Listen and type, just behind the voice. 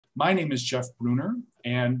My name is Jeff Bruner,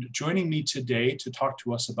 and joining me today to talk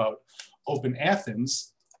to us about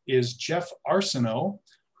OpenAthens is Jeff Arsenault,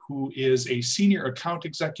 who is a senior account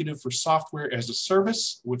executive for software as a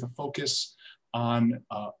service with a focus on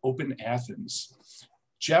OpenAthens.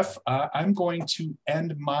 Jeff, I'm going to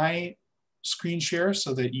end my screen share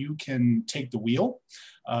so that you can take the wheel.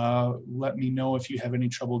 Let me know if you have any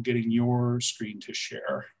trouble getting your screen to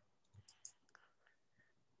share.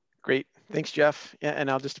 Great, thanks, Jeff. Yeah, and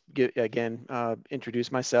I'll just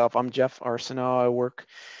introduce myself. I'm Jeff Arsenault. I work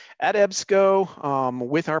at EBSCO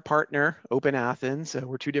with our partner, OpenAthens.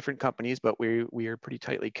 We're two different companies, but we are pretty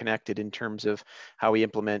tightly connected in terms of how we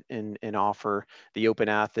implement and offer the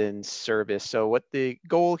OpenAthens service. So what the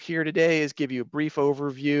goal here today is give you a brief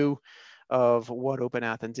overview of what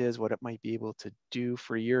OpenAthens is, what it might be able to do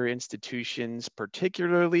for your institutions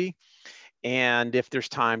particularly, and if there's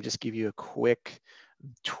time, just give you a quick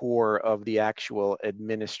tour of the actual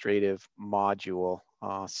administrative module.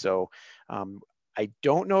 I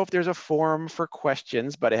don't know if there's a forum for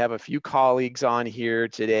questions, but I have a few colleagues on here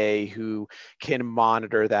today who can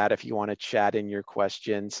monitor that if you want to chat in your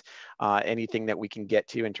questions. Anything that we can get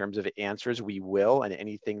to in terms of answers, we will, and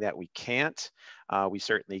anything that we can't, we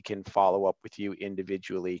certainly can follow up with you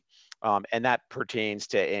individually. And that pertains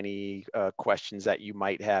to any questions that you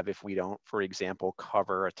might have if we don't, for example,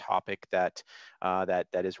 cover a topic that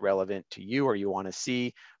is relevant to you or you want to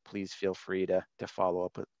see. Please feel free to follow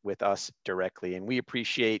up with us directly. And we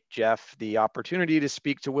appreciate, Jeff, the opportunity to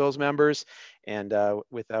speak to WiLS members. And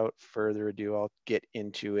without further ado, I'll get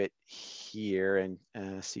into it here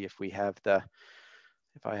and see if I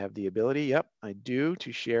have the ability. Yep, I do,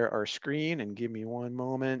 to share our screen. And give me one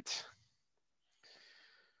moment.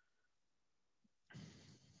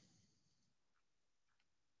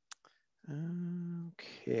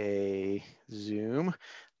 Okay, Zoom.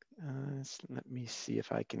 Let me see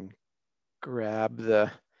if I can grab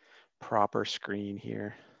the proper screen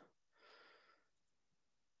here.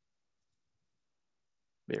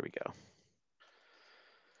 There we go.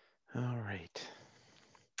 All right.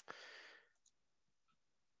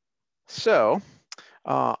 So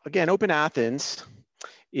again, OpenAthens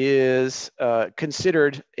is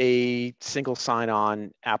considered a single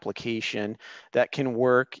sign-on application that can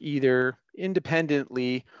work either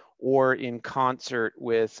independently or in concert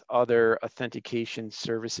with other authentication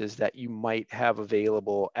services that you might have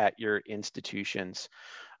available at your institutions.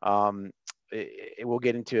 We'll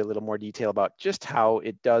get into a little more detail about just how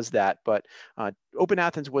it does that, but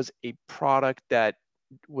OpenAthens was a product that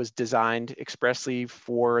was designed expressly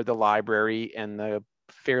for the library and the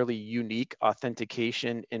fairly unique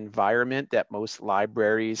authentication environment that most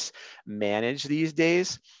libraries manage these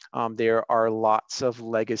days. There are lots of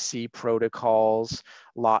legacy protocols,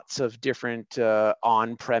 lots of different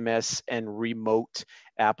on-premise and remote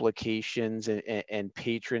applications and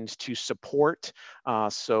patrons to support.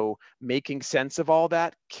 So making sense of all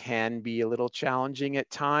that can be a little challenging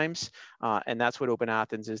at times. And that's what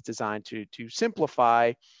OpenAthens is designed to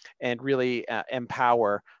simplify and really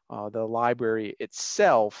empower the library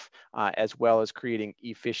itself, as well as creating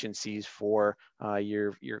efficiencies for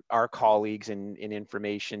our colleagues in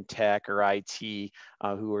information tech or IT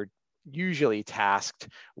who are usually tasked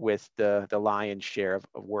with the lion's share of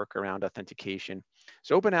work around authentication.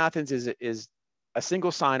 So OpenAthens is a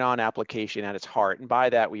single sign-on application at its heart. And by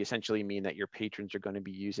that, we essentially mean that your patrons are going to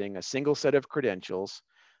be using a single set of credentials,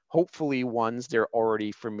 hopefully ones they're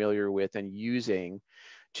already familiar with and using,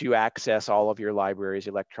 to access all of your library's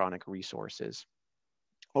electronic resources.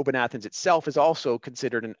 OpenAthens itself is also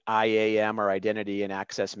considered an IAM, or Identity and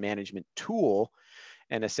Access Management tool.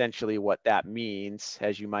 And essentially what that means,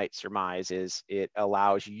 as you might surmise, is it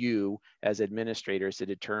allows you as administrators to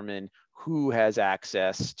determine who has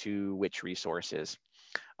access to which resources.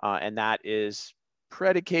 And that is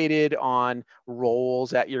predicated on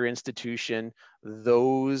roles at your institution.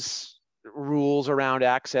 Those rules around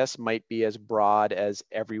access might be as broad as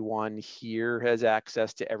everyone here has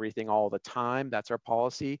access to everything all the time. That's our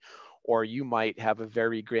policy. Or you might have a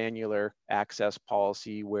very granular access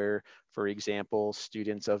policy where, for example,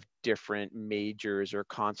 students of different majors or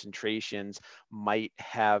concentrations might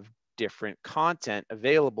have different content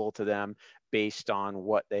available to them based on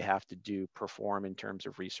what they have to perform in terms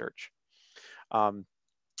of research.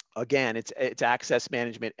 Again, it's access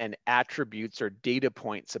management, and attributes or data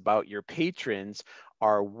points about your patrons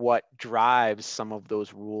are what drives some of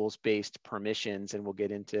those rules-based permissions, and we'll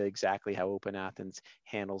get into exactly how OpenAthens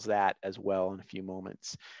handles that as well in a few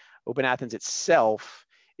moments. OpenAthens itself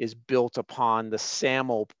is built upon the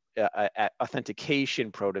SAML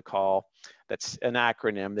authentication protocol. That's an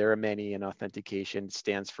acronym. There are many in authentication. It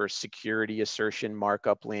stands for Security Assertion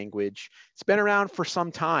Markup Language. It's been around for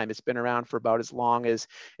some time. It's been around for about as long as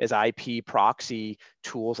IP proxy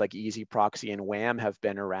tools like EZ Proxy and WAM have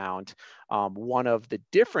been around. One of the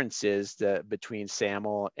differences between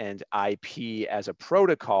SAML and IP as a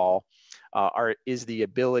protocol is the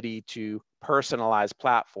ability to personalize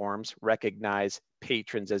platforms, recognize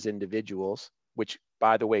patrons as individuals, which,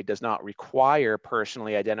 by the way, does not require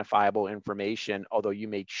personally identifiable information, although you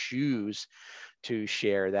may choose to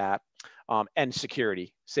share that. And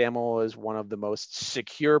security. SAML is one of the most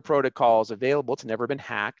secure protocols available. It's never been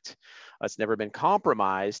hacked. It's never been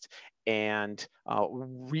compromised. And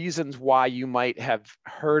reasons why you might have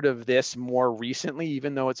heard of this more recently,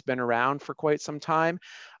 even though it's been around for quite some time,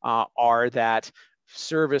 are that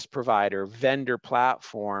service provider, vendor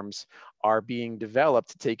platforms are being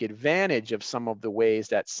developed to take advantage of some of the ways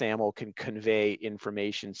that SAML can convey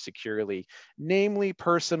information securely, namely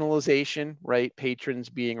personalization, right? Patrons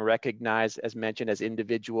being recognized, as mentioned, as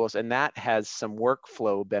individuals, and that has some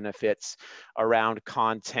workflow benefits around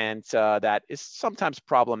content that is sometimes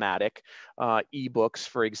problematic. Ebooks,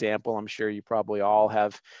 for example, I'm sure you probably all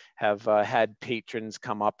have had patrons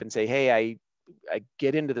come up and say, hey, I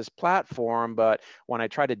get into this platform, but when I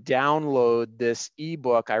try to download this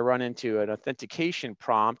ebook, I run into an authentication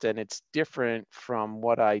prompt and it's different from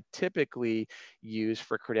what I typically use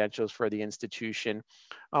for credentials for the institution.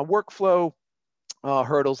 Workflow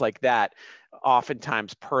hurdles like that,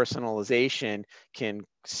 oftentimes personalization can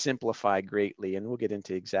simplify greatly, and we'll get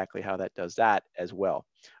into exactly how that does that as well.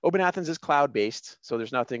 OpenAthens is cloud-based, so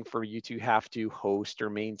there's nothing for you to have to host or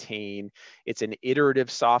maintain. It's an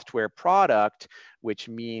iterative software product, which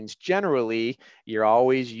means generally you're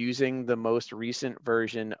always using the most recent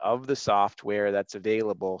version of the software that's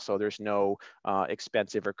available, so there's no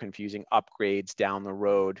expensive or confusing upgrades down the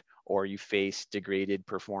road, or you face degraded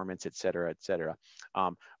performance, et cetera, et cetera.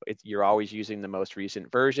 You're always using the most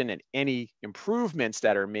recent version, and any improvements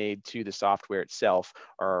that are made to the software itself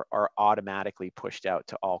are automatically pushed out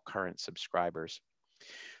to all current subscribers.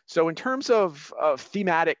 So in terms of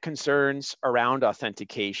thematic concerns around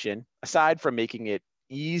authentication, aside from making it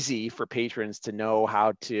easy for patrons to know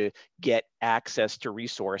how to get access to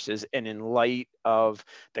resources, and in light of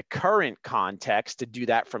the current context, to do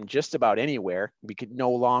that from just about anywhere, we could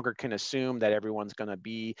no longer can assume that everyone's going to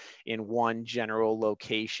be in one general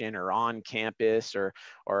location or on campus or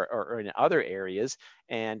in other areas.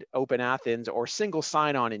 And OpenAthens, or single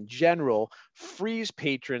sign-on in general, frees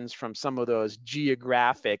patrons from some of those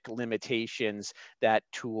geographic limitations that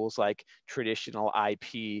tools like traditional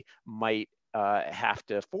IP might have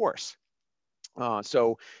to force.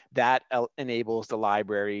 So that enables the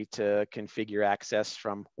library to configure access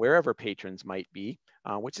from wherever patrons might be,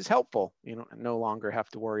 which is helpful. You know, no longer have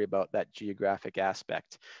to worry about that geographic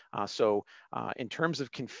aspect. So in terms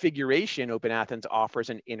of configuration, OpenAthens offers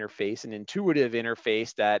an interface, an intuitive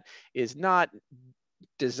interface that is not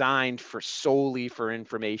designed solely for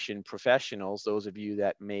information professionals. Those of you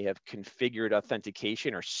that may have configured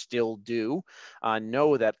authentication or still do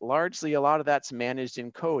know that largely a lot of that's managed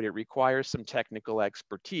in code. It requires some technical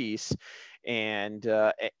expertise, and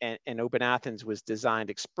OpenAthens was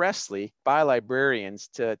designed expressly by librarians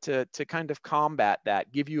to kind of combat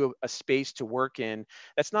that, give you a space to work in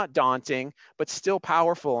that's not daunting, but still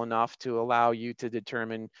powerful enough to allow you to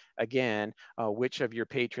determine, again, which of your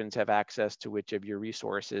patrons have access to which of your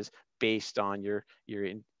resources based on your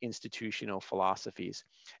institutional philosophies.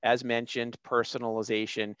 As mentioned,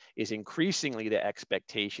 personalization is increasingly the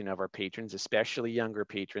expectation of our patrons, especially younger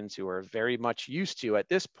patrons who are very much used to, at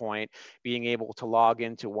this point, being able to log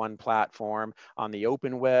into one platform on the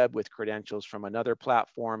open web with credentials from another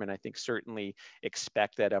platform, and I think certainly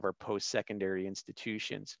expect that of our post-secondary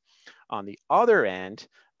institutions. On the other end,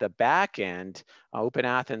 the back end,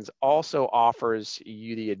 OpenAthens also offers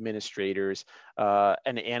you, the administrators,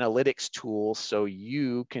 an analytics tool so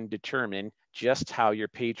you can determine just how your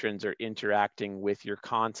patrons are interacting with your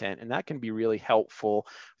content. And that can be really helpful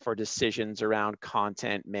for decisions around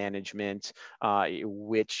content management,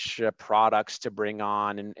 which products to bring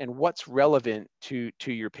on, and what's relevant to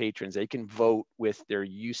your patrons. They can vote with their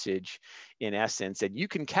usage, in essence, and you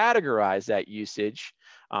can categorize that usage,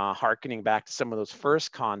 hearkening back to some of those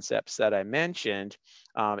first concepts that I mentioned,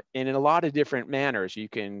 in a lot of different manners. You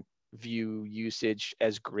can view usage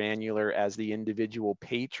as granular as the individual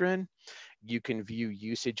patron. You can view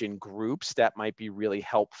usage in groups. That might be really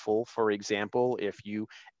helpful. For example, if you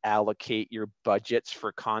allocate your budgets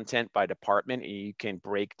for content by department, you can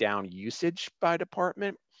break down usage by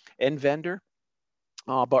department and vendor.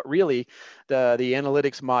 But really, the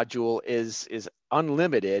analytics module is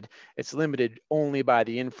unlimited. It's limited only by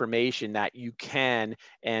the information that you can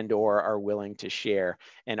and or are willing to share.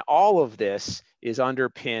 And all of this is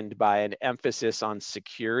underpinned by an emphasis on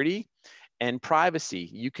security and privacy.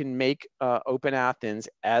 You can make OpenAthens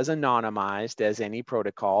as anonymized as any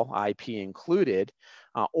protocol, IP included,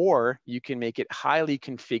 or you can make it highly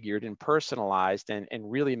configured and personalized and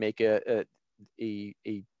really make a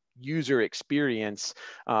user experience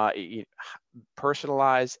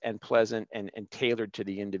personalized and pleasant and tailored to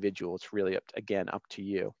the individual. It's really again up to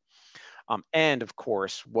you. And of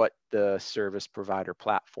course, what the service provider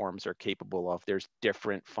platforms are capable of. There's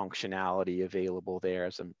different functionality available there,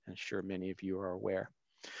 as I'm sure many of you are aware.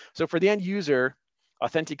 So for the end user,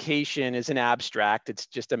 authentication is an abstract. It's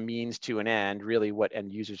just a means to an end. Really what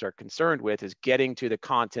end users are concerned with is getting to the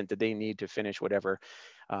content that they need to finish whatever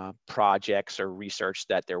projects or research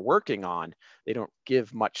that they're working on. They don't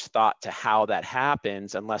give much thought to how that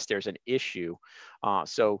happens unless there's an issue.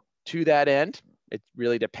 So to that end, it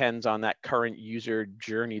really depends on that current user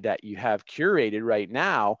journey that you have curated right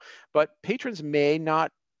now, but patrons may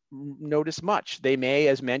not notice much. They may,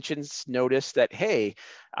 as mentioned, notice that, hey,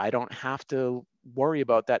 I don't have to worry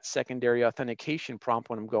about that secondary authentication prompt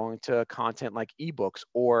when I'm going to content like ebooks,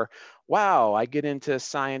 or wow, I get into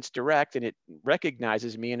Science Direct and it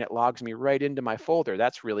recognizes me and it logs me right into my folder.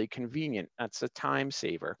 That's really convenient. That's a time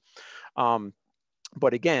saver.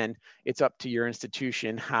 But again, it's up to your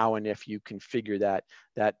institution how and if you configure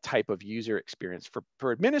that type of user experience.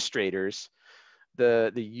 For administrators,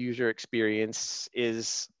 the user experience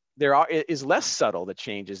is less subtle, the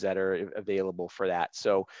changes that are available for that.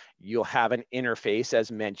 So you'll have an interface, as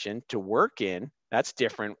mentioned, to work in. That's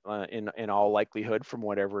different in all likelihood from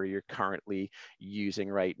whatever you're currently using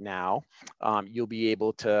right now. You'll be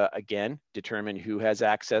able to, again, determine who has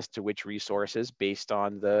access to which resources based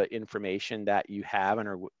on the information that you have and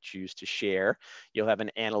or choose to share. You'll have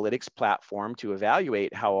an analytics platform to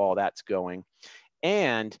evaluate how all that's going.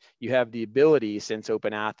 And you have the ability, since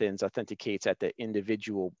OpenAthens authenticates at the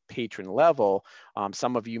individual patron level,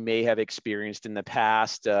 some of you may have experienced in the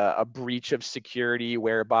past a breach of security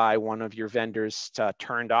whereby one of your vendors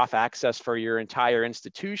turned off access for your entire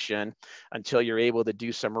institution until you're able to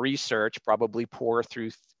do some research, probably pour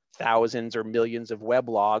through thousands or millions of web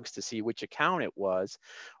logs to see which account it was.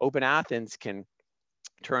 OpenAthens can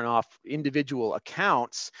turn off individual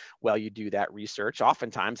accounts while you do that research.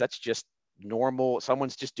 Oftentimes, that's just normal.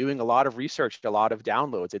 Someone's just doing a lot of research, a lot of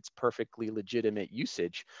downloads. It's perfectly legitimate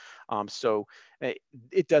usage. So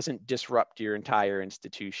it doesn't disrupt your entire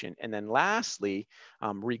institution. And then lastly,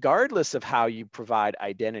 regardless of how you provide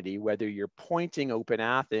identity, whether you're pointing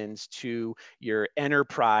OpenAthens to your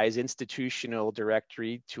enterprise institutional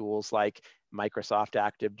directory tools like Microsoft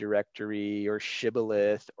Active Directory or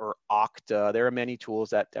Shibboleth or Okta. There are many tools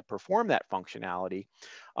that perform that functionality.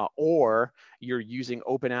 Or you're using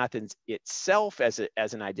OpenAthens itself as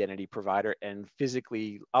an identity provider and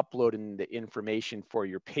physically uploading the information for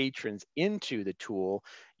your patrons into the tool,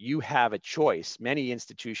 you have a choice. Many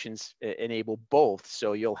institutions enable both.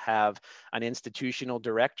 So you'll have an institutional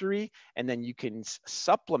directory, and then you can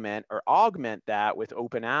supplement or augment that with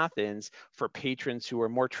OpenAthens for patrons who are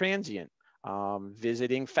more transient.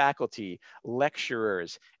 Visiting faculty,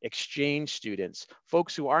 lecturers, exchange students,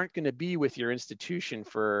 folks who aren't going to be with your institution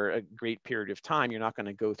for a great period of time. You're not going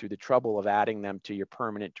to go through the trouble of adding them to your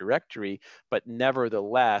permanent directory, but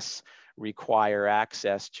nevertheless require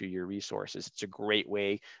access to your resources. It's a great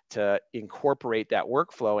way to incorporate that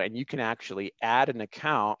workflow, and you can actually add an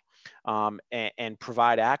account and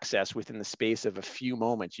provide access within the space of a few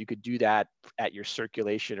moments. You could do that at your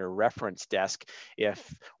circulation or reference desk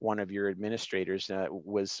if one of your administrators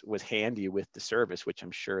was handy with the service, which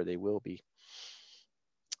I'm sure they will be.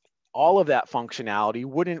 All of that functionality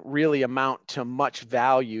wouldn't really amount to much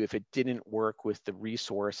value if it didn't work with the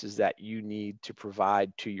resources that you need to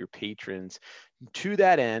provide to your patrons. To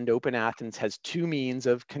that end, OpenAthens has two means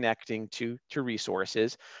of connecting to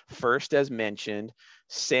resources. First, as mentioned,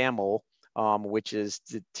 SAML, which is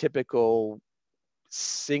the typical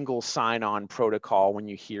single sign-on protocol when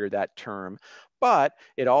you hear that term, but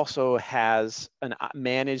it also has a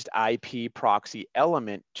managed IP proxy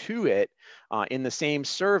element to it in the same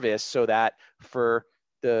service, so that for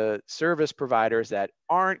the service providers that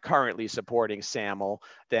aren't currently supporting SAML,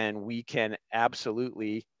 then we can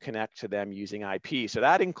absolutely connect to them using IP. So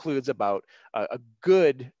that includes about a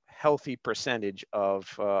good healthy percentage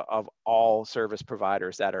of all service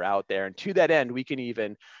providers that are out there. And to that end, we can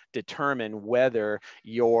even determine whether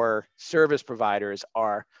your service providers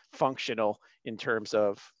are functional in terms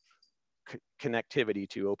of connectivity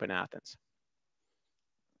to OpenAthens.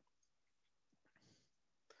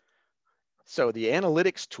 So the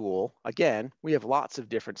analytics tool, again, we have lots of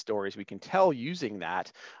different stories we can tell using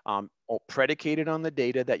that, predicated on the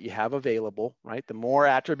data that you have available, right? The more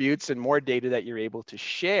attributes and more data that you're able to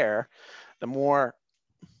share, the more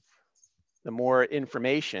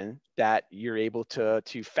information that you're able to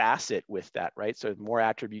facet with that, right? So the more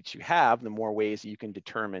attributes you have, the more ways you can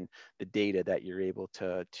determine the data that you're able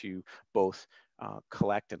to both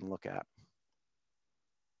collect and look at.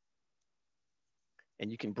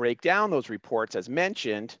 And you can break down those reports as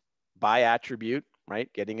mentioned by attribute,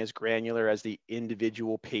 right? Getting as granular as the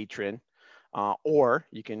individual patron, or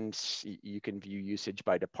you can view usage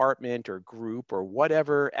by department or group or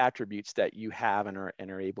whatever attributes that you have and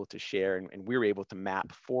are able to share, and we're able to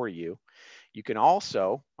map for you. You can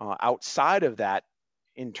also, outside of that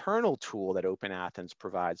internal tool that OpenAthens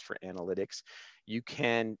provides for analytics, you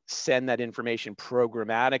can send that information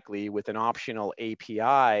programmatically with an optional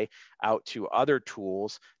API out to other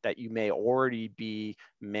tools that you may already be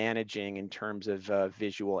managing in terms of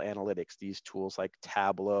visual analytics. These tools like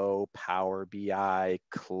Tableau, Power BI,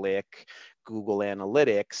 Click, Google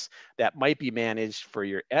Analytics that might be managed for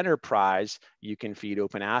your enterprise. You can feed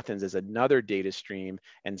OpenAthens as another data stream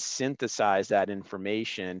and synthesize that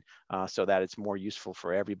information so that it's more useful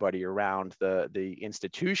for everybody around the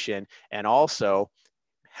institution, and also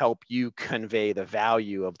help you convey the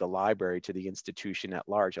value of the library to the institution at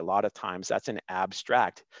large. A lot of times that's an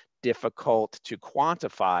abstract, difficult to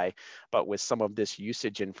quantify, but with some of this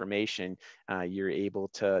usage information, you're able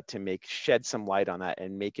to shed some light on that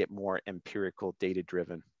and make it more empirical, data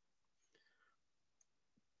driven.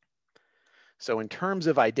 So in terms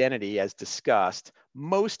of identity, as discussed,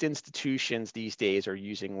 most institutions these days are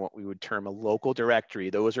using what we would term a local directory.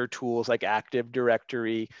 Those are tools like Active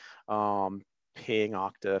Directory, Ping,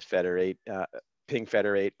 Okta, Federate, Ping,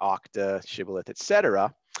 Federate, Okta, Shibboleth,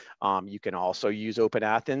 etc. You can also use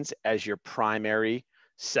OpenAthens as your primary,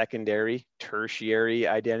 secondary, tertiary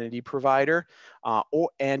identity provider.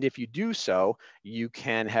 And if you do so, you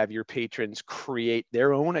can have your patrons create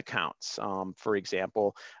their own accounts. For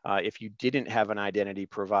example, if you didn't have an identity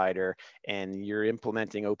provider and you're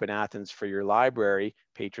implementing OpenAthens for your library,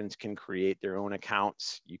 patrons can create their own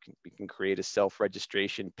accounts. You can create a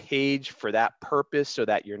self-registration page for that purpose so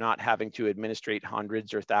that you're not having to administrate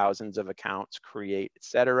hundreds or thousands of accounts, create,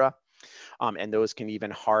 etc. And those can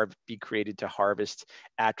even be created to harvest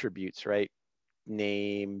attributes, right?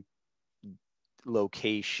 Name,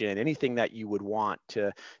 location, anything that you would want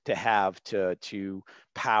to have to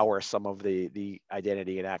power some of the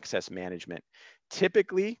identity and access management.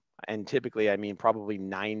 Typically I mean probably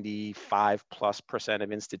 95+%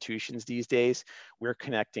 of institutions these days, we're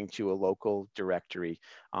connecting to a local directory.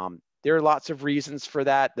 There are lots of reasons for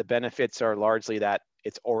that. The benefits are largely that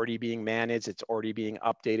it's already being managed, it's already being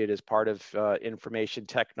updated as part of information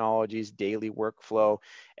technologies, daily workflow,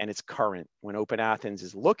 and it's current. When OpenAthens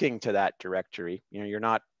is looking to that directory, you know, you're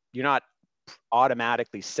not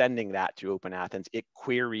automatically sending that to OpenAthens. It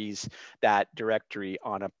queries that directory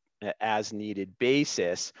on a as needed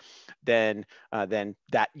basis, then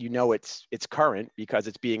that it's current because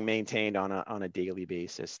it's being maintained on a daily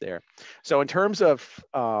basis there. So in terms of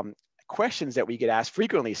questions that we get asked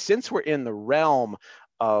frequently, since we're in the realm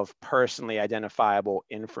of personally identifiable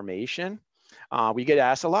information, we get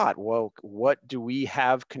asked a lot, well, what do we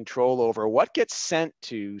have control over? What gets sent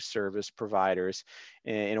to service providers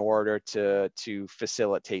in order to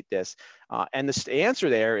facilitate this? And the answer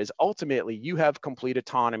there is ultimately you have complete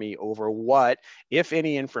autonomy over what, if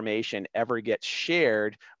any, information ever gets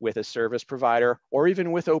shared with a service provider or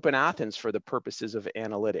even with OpenAthens for the purposes of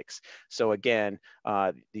analytics. So again,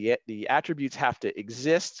 the attributes have to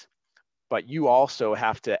exist, but you also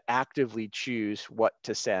have to actively choose what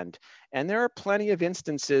to send. And there are plenty of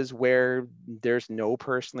instances where there's no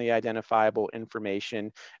personally identifiable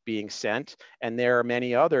information being sent. And there are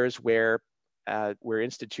many others where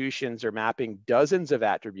institutions are mapping dozens of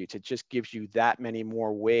attributes. It just gives you that many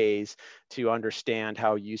more ways to understand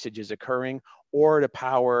how usage is occurring or to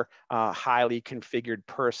power highly configured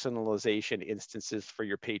personalization instances for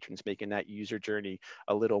your patrons, making that user journey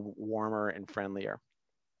a little warmer and friendlier.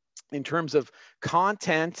 In terms of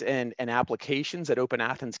content and applications that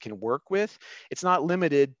OpenAthens can work with, it's not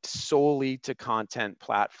limited solely to content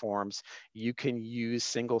platforms. You can use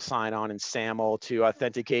single sign-on and SAML to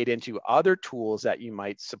authenticate into other tools that you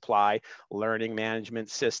might supply, learning management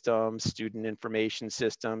systems, student information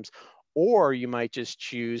systems, or you might just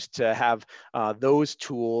choose to have those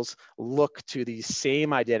tools look to the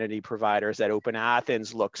same identity providers that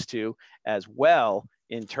OpenAthens looks to as well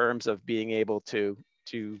in terms of being able to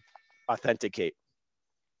authenticate.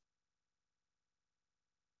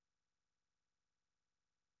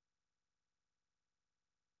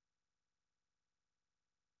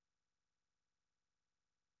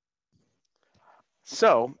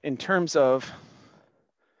 So in terms of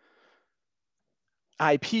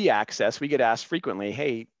IP access, we get asked frequently,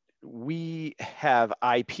 hey, we have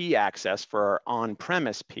IP access for our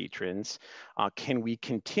on-premise patrons. Can we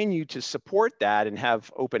continue to support that and have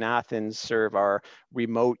OpenAthens serve our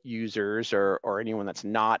remote users or anyone that's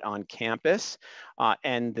not on campus?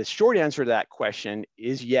 And the short answer to that question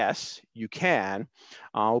is yes, you can.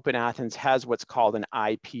 OpenAthens has what's called an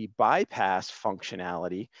IP bypass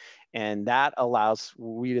functionality. And that allows,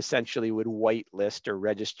 we essentially would whitelist or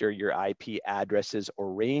register your IP addresses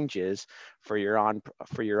or ranges for your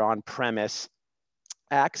on-premise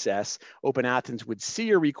access. OpenAthens would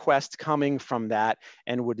see a request coming from that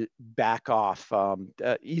and would back off.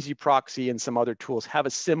 EZ Proxy and some other tools have a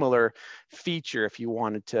similar feature if you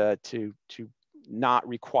wanted to not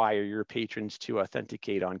require your patrons to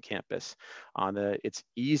authenticate on campus. It's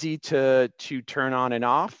easy to turn on and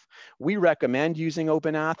off. We recommend using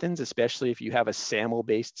OpenAthens, especially if you have a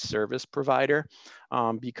SAML-based service provider,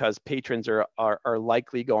 because patrons are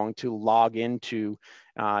likely going to log into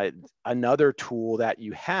another tool that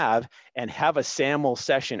you have and have a SAML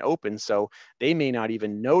session open, so they may not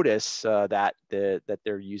even notice that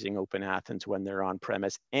they're using OpenAthens when they're on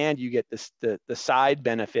premise. And you get the side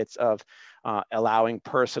benefits of allowing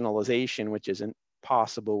personalization, which isn't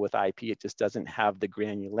possible with IP. It just doesn't have the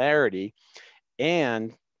granularity,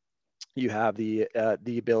 and you have the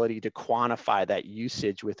ability to quantify that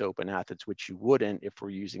usage with OpenAthens, which you wouldn't if we're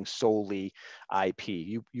using solely IP.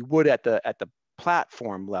 You would at the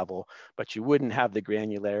platform level, but you wouldn't have the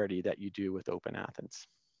granularity that you do with OpenAthens.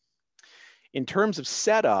 In terms of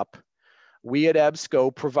setup, we at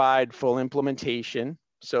EBSCO provide full implementation.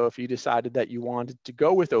 So if you decided that you wanted to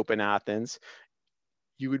go with OpenAthens,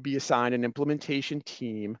 you would be assigned an implementation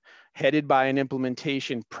team headed by an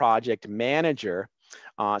implementation project manager,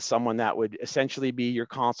 someone that would essentially be your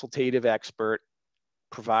consultative expert,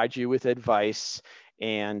 provide you with advice,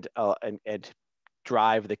 and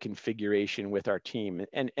drive the configuration with our team.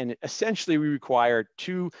 And essentially we require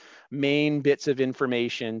two main bits of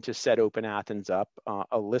information to set OpenAthens up: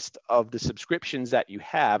 a list of the subscriptions that you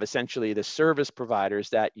have, essentially the service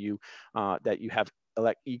providers that you have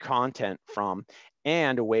e-content from,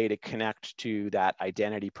 and a way to connect to that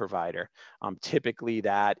identity provider. Typically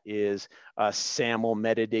that is a SAML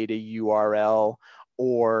metadata URL,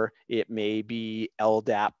 or it may be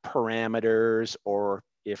LDAP parameters, or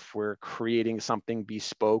if we're creating something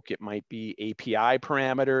bespoke, it might be API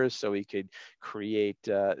parameters, so we could create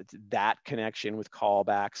that connection with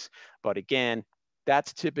callbacks. But again,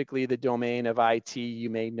 that's typically the domain of IT.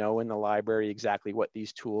 You may know in the library exactly what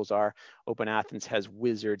these tools are. OpenAthens has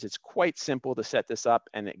wizards. It's quite simple to set this up.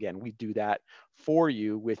 And again, we do that for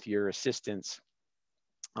you with your assistance.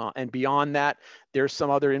 And beyond that, there's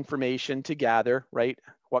some other information to gather, right?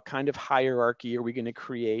 What kind of hierarchy are we going to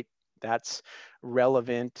create? That's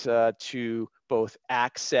relevant to both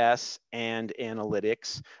access and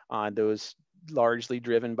analytics, those largely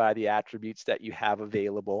driven by the attributes that you have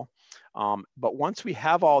available. But once we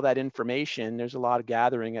have all that information, there's a lot of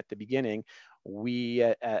gathering at the beginning. We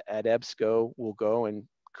at EBSCO will go and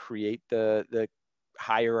create the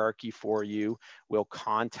hierarchy for you. We'll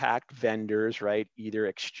contact vendors, right? Either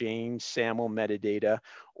exchange SAML metadata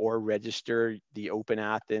or register the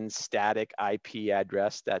OpenAthens static IP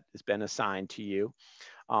address that has been assigned to you.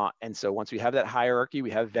 And so once we have that hierarchy, we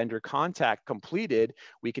have vendor contact completed,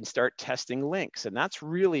 we can start testing links. And that's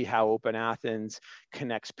really how OpenAthens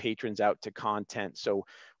connects patrons out to content. So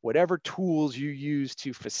whatever tools you use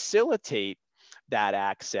to facilitate that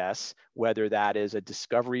access, whether that is a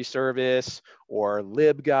discovery service or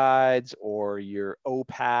LibGuides or your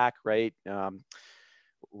OPAC, right?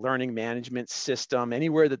 Learning management system,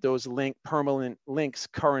 anywhere that those permanent links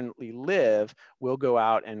currently live, we'll go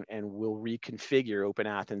out and we'll reconfigure.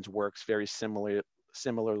 OpenAthens works very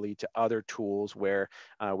similarly to other tools where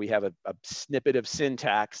we have a snippet of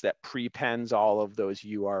syntax that prepends all of those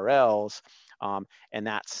URLs, and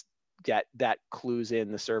that clues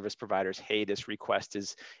in the service providers, hey, this request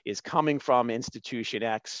is coming from institution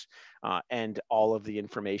X, and all of the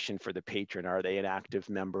information for the patron. Are they an active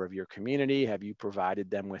member of your community? Have you provided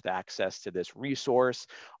them with access to this resource?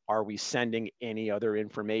 Are we sending any other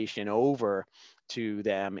information over to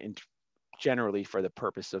them, generally for the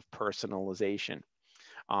purpose of personalization?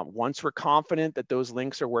 Once we're confident that those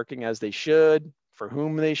links are working as they should, for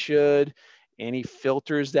whom they should, any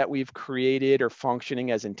filters that we've created are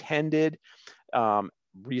functioning as intended,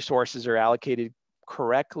 resources are allocated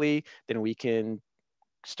correctly, then we can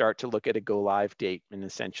start to look at a go live date. And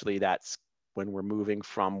essentially that's when we're moving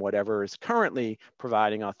from whatever is currently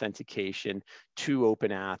providing authentication to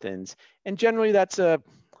OpenAthens. And generally that's a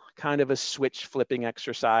kind of a switch flipping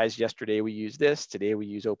exercise. Yesterday we used this, today we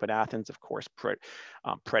use OpenAthens, of course,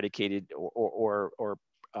 predicated or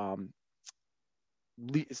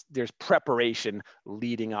there's preparation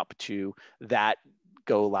leading up to that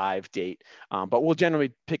go live date. But we'll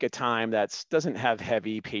generally pick a time that doesn't have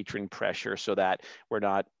heavy patron pressure so that we're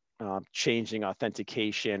not changing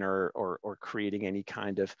authentication or creating any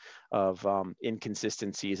kind of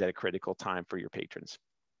inconsistencies at a critical time for your patrons.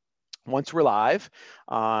 Once we're live,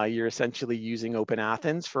 you're essentially using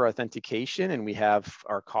OpenAthens for authentication, and we have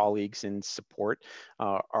our colleagues in support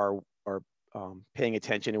are paying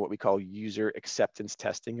attention to what we call user acceptance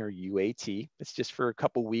testing, or UAT. It's just for a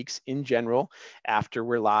couple weeks in general after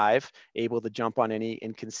we're live, able to jump on any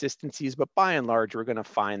inconsistencies, but by and large, we're going to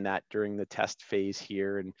find that during the test phase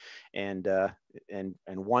here. And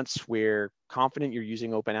once we're confident you're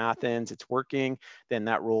using OpenAthens, it's working, then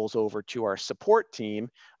that rolls over to our support team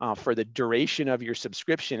for the duration of your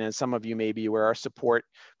subscription. And some of you may be aware our support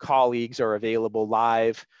colleagues are available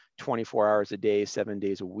live 24 hours a day, 7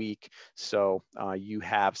 days a week. So you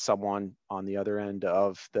have someone on the other end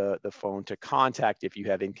of the phone to contact if you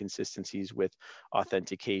have inconsistencies with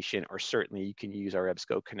authentication, or certainly you can use our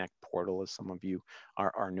EBSCO Connect portal, as some of you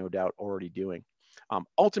are no doubt already doing.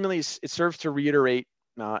 Ultimately, it serves to reiterate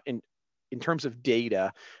in terms of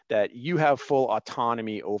data that you have full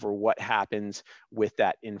autonomy over what happens with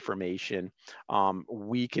that information.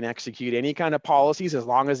 We can execute any kind of policies as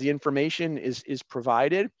long as the information is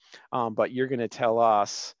provided, but you're going to tell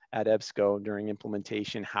us at EBSCO during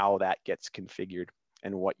implementation how that gets configured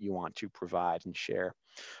and what you want to provide and share.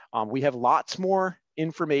 We have lots more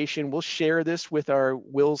information. We'll share this with our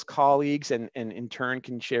WiLS colleagues and in turn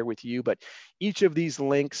can share with you, but each of these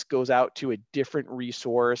links goes out to a different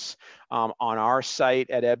resource on our site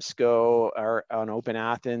at EBSCO or on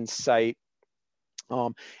OpenAthens site.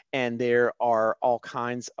 And there are all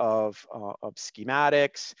kinds of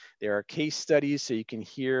schematics. There are case studies, so you can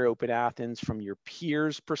hear OpenAthens from your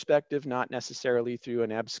peers' perspective, not necessarily through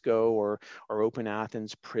an EBSCO or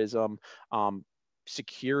OpenAthens Prism.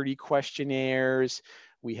 Security questionnaires.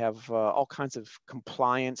 We have all kinds of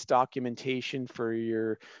compliance documentation for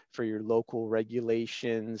your local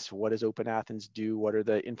regulations. What does OpenAthens do? What are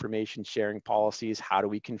the information sharing policies? How do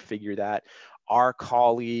we configure that? Our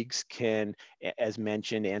colleagues can, as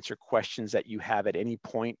mentioned, answer questions that you have at any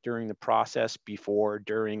point during the process, before,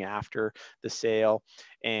 during, after the sale.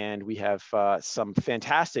 And we have some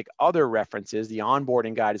fantastic other references. The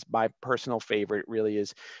onboarding guide is my personal favorite. It really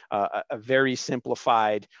is a very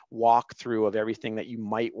simplified walkthrough of everything that you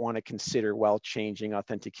might want to consider while changing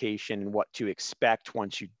authentication and what to expect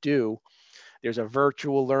once you do. There's a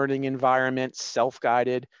virtual learning environment,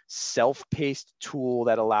 self-guided, self-paced tool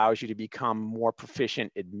that allows you to become more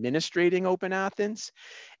proficient administrating OpenAthens.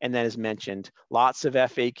 And then, as mentioned, lots of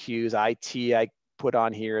FAQs, I put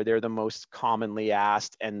on here. They're the most commonly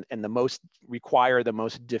asked and the most require the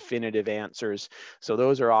most definitive answers. So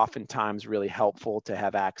those are oftentimes really helpful to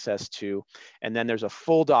have access to. And then there's a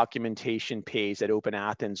full documentation page that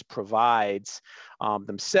OpenAthens provides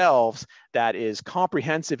themselves that is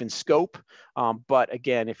comprehensive in scope. But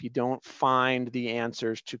again, if you don't find the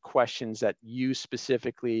answers to questions that you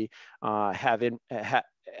specifically have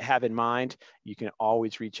in mind, you can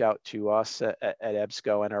always reach out to us at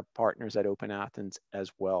EBSCO and our partners at OpenAthens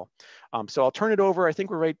as well. So I'll turn it over. I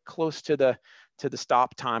think we're right close to the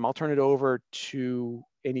stop time. I'll turn it over to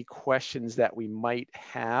any questions that we might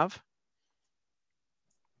have.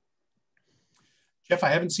 Jeff, I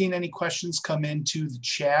haven't seen any questions come into the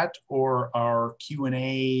chat or our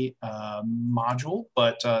Q&A module,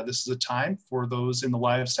 but this is a time for those in the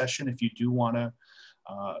live session. If you do want to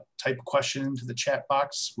type a question into the chat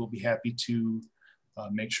box, we'll be happy to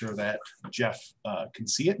make sure that Jeff can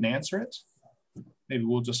see it and answer it. Maybe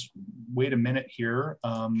we'll just wait a minute here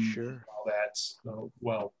Sure.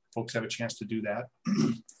 while folks have a chance to do that.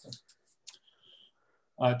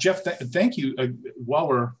 Jeff, thank you. While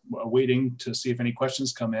we're waiting to see if any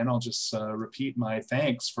questions come in, I'll just repeat my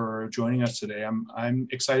thanks for joining us today. I'm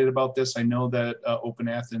excited about this. I know that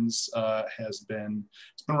OpenAthens it's been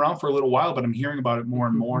around for a little while, but I'm hearing about it more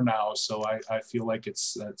and more now. So I feel like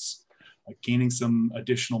it's gaining some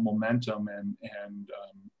additional momentum and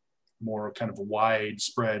more kind of a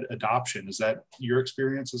widespread adoption. Is that your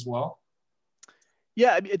experience as well?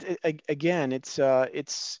 Yeah, again, it's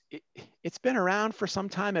been around for some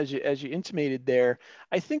time, as you intimated there.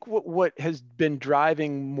 I think what has been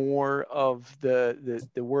driving more of the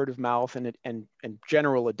word of mouth and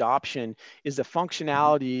general adoption is the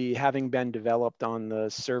functionality having been developed on the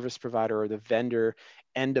service provider or the vendor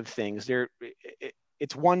end of things.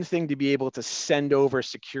 it's one thing to be able to send over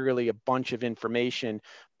securely a bunch of information,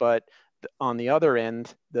 but on the other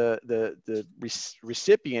end, the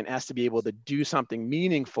recipient has to be able to do something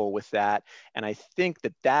meaningful with that. And I think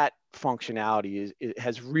that functionality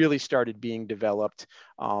has really started being developed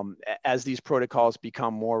as these protocols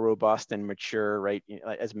become more robust and mature, right?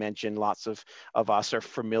 As mentioned, lots of us are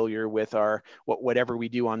familiar with whatever we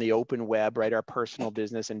do on the open web, right? Our personal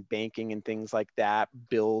business and banking and things like that,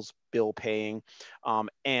 bill paying.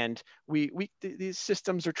 And these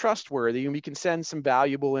systems are trustworthy and we can send some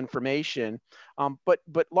valuable information. But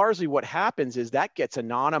largely what happens is that gets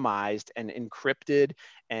anonymized and encrypted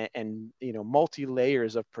and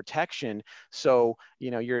multi-layers of protection. So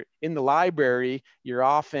you're in the library, you're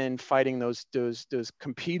often fighting those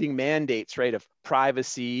competing mandates, right, of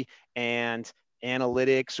privacy and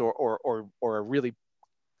analytics or a really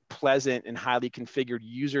pleasant and highly configured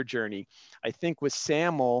user journey. I think with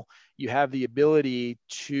SAML, you have the ability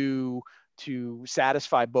to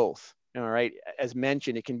satisfy both. All right, as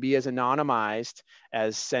mentioned, it can be as anonymized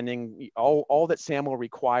as sending, all that SAML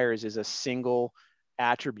requires is a single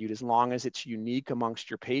attribute. As long as it's unique amongst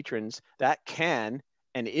your patrons, that can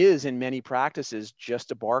and is in many practices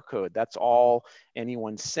just a barcode. That's all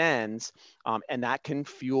anyone sends. And that can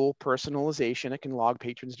fuel personalization. It can log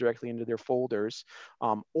patrons directly into their folders.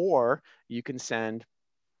 Or you can send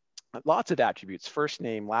lots of attributes: first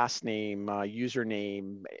name, last name,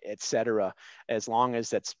 username, etc. As long as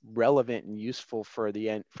that's relevant and useful for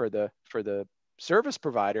the service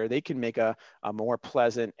provider, they can make a more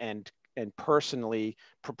pleasant and personally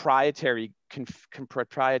proprietarily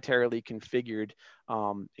configured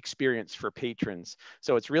experience for patrons.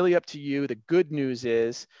 So it's really up to you. The good news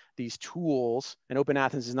is these tools, and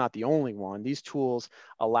OpenAthens is not the only one, these tools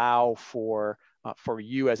allow for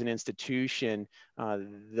you as an institution,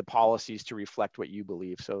 the policies to reflect what you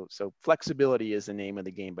believe. So flexibility is the name of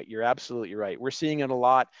the game, but you're absolutely right. We're seeing it a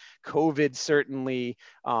lot. COVID certainly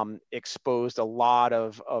exposed a lot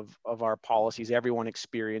of our policies. Everyone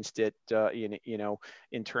experienced it,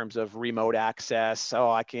 in terms of remote access.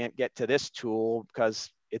 Oh, I can't get to this tool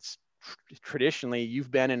because it's traditionally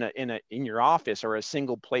you've been in your office or a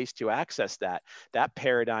single place to access that. That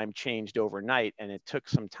paradigm changed overnight, and it took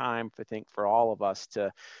some time, I think, for all of us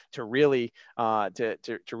to really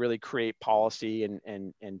really create policy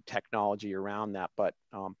and technology around that. But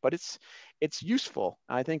it's useful.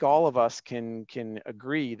 I think all of us can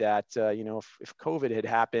agree that if COVID had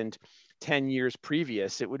happened 10 years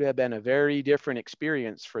previous, it would have been a very different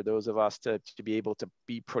experience for those of us to be able to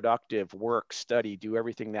be productive, work, study, do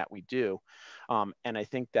everything that we do. And I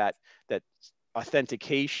think that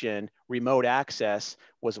authentication, remote access,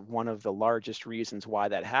 was one of the largest reasons why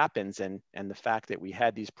that happens. And the fact that we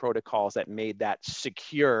had these protocols that made that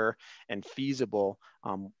secure and feasible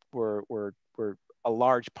were a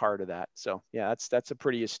large part of that. So yeah, that's a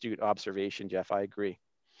pretty astute observation, Jeff. I agree.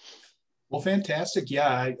 Well, fantastic.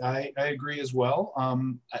 Yeah, I agree as well.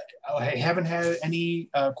 I haven't had any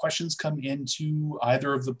questions come into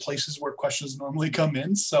either of the places where questions normally come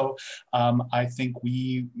in. So I think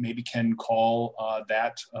we maybe can call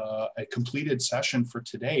that a completed session for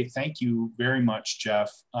today. Thank you very much, Jeff.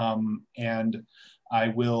 And I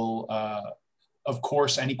will, of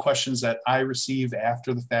course, any questions that I receive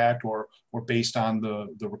after the fact or based on the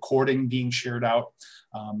recording being shared out,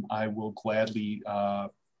 I will gladly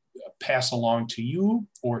pass along to you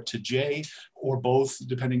or to Jay or both,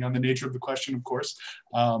 depending on the nature of the question, of course.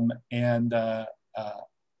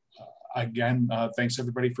 Again, thanks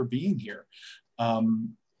everybody for being here.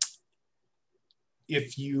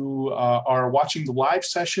 If you are watching the live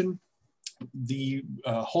session, the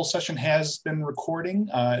whole session has been recording.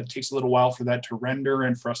 It takes a little while for that to render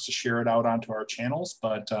and for us to share it out onto our channels,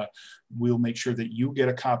 but we'll make sure that you get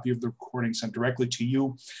a copy of the recording sent directly to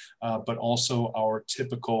you, but also our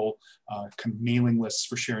typical kind of mailing lists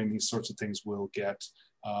for sharing these sorts of things will get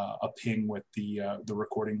a ping with the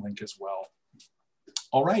recording link as well.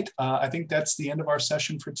 All right, I think that's the end of our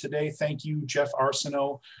session for today. Thank you, Jeff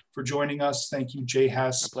Arsenault, for joining us. Thank you, Jay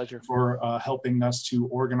Hess, for helping us to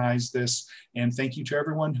organize this. And thank you to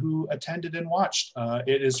everyone who attended and watched.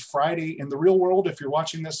 It is Friday in the real world. If you're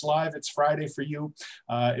watching this live, it's Friday for you.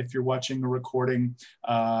 If you're watching the recording,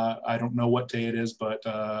 I don't know what day it is, but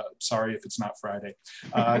sorry if it's not Friday.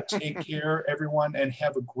 Take care, everyone, and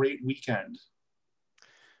have a great weekend.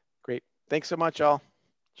 Great. Thanks so much, all.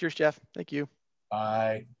 Cheers, Jeff. Thank you.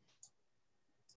 Bye.